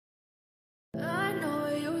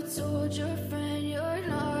told your friend you're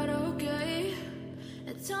not okay,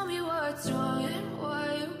 and tell me what's wrong and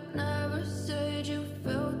why you never said you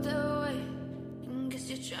felt that way. And guess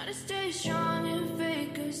you're trying to stay strong and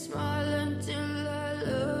fake a smile until I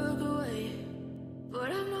look away.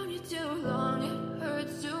 But I've known you too long, it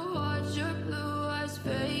hurts to watch your blue eyes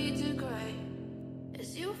fade to gray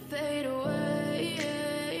as you fade away,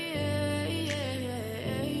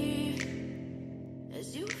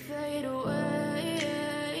 as you fade away.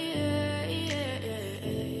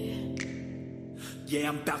 Yeah,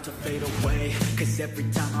 I'm about to fade away, 'cause every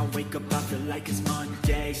time I wake up I feel like it's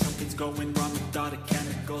Monday. Something's going wrong with all the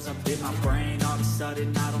chemicals up in my brain. All of a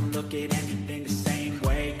sudden I don't look at anything the same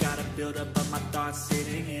way. Gotta build up of my thoughts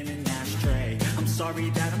sitting in an ashtray. I'm sorry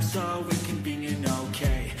that I'm so inconvenient,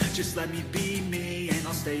 okay? Just let me be me and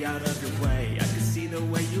I'll stay out of your way. I can see the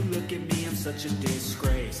way you look at me, I'm such a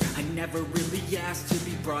disgrace. I never really asked to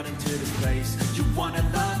be brought into this place. You wanna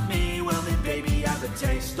love me? Well then baby I have a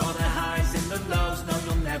taste. All the highs and the lows, no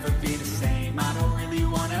you'll never be the same. I don't really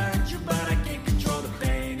wanna hurt you but I can't control the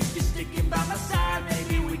pain. If you're sticking by my side,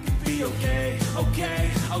 maybe we could be okay. Okay,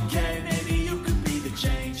 okay, maybe you could be the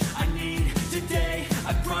change I need today.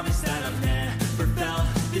 I promise that I've never felt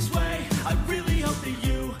this way. I really hope that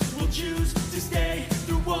you will choose to stay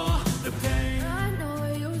through all the pain. I know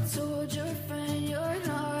you told your friend you're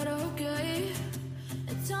not okay,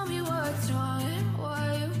 and tell me what's wrong and why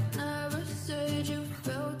you never said you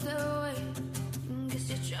felt that way. Guess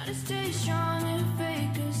you're trying to stay strong and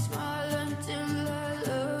fake a smile until I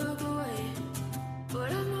look away. But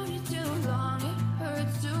I've known you too long, it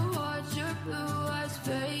hurts to watch your blue eyes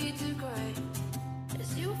fade to gray as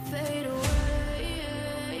you fade away,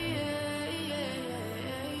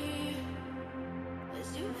 as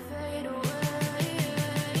you fade away,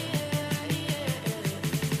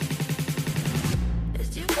 as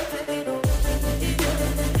you fade away.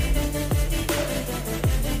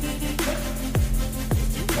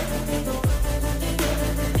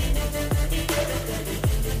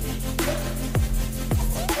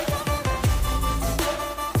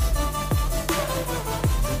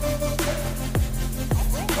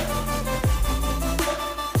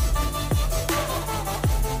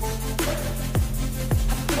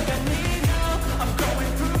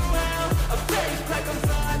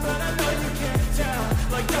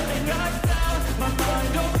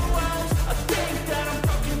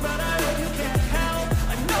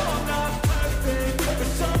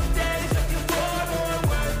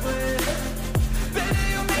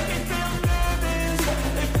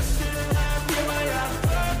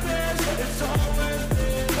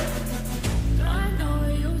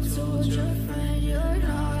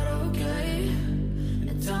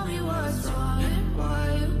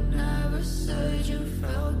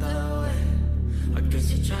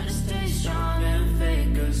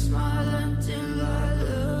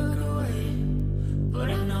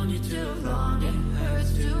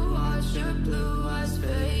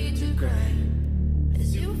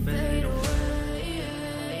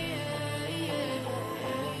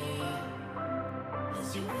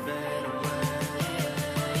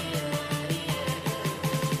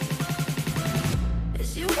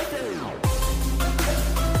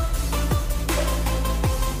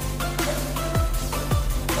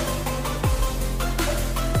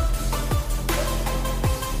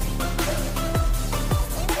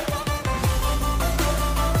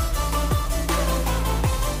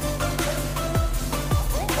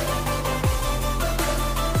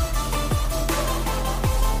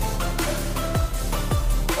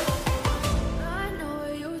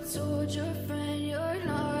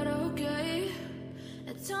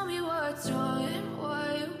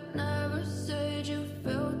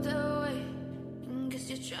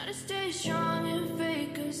 Try to stay strong and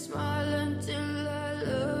fake a smile until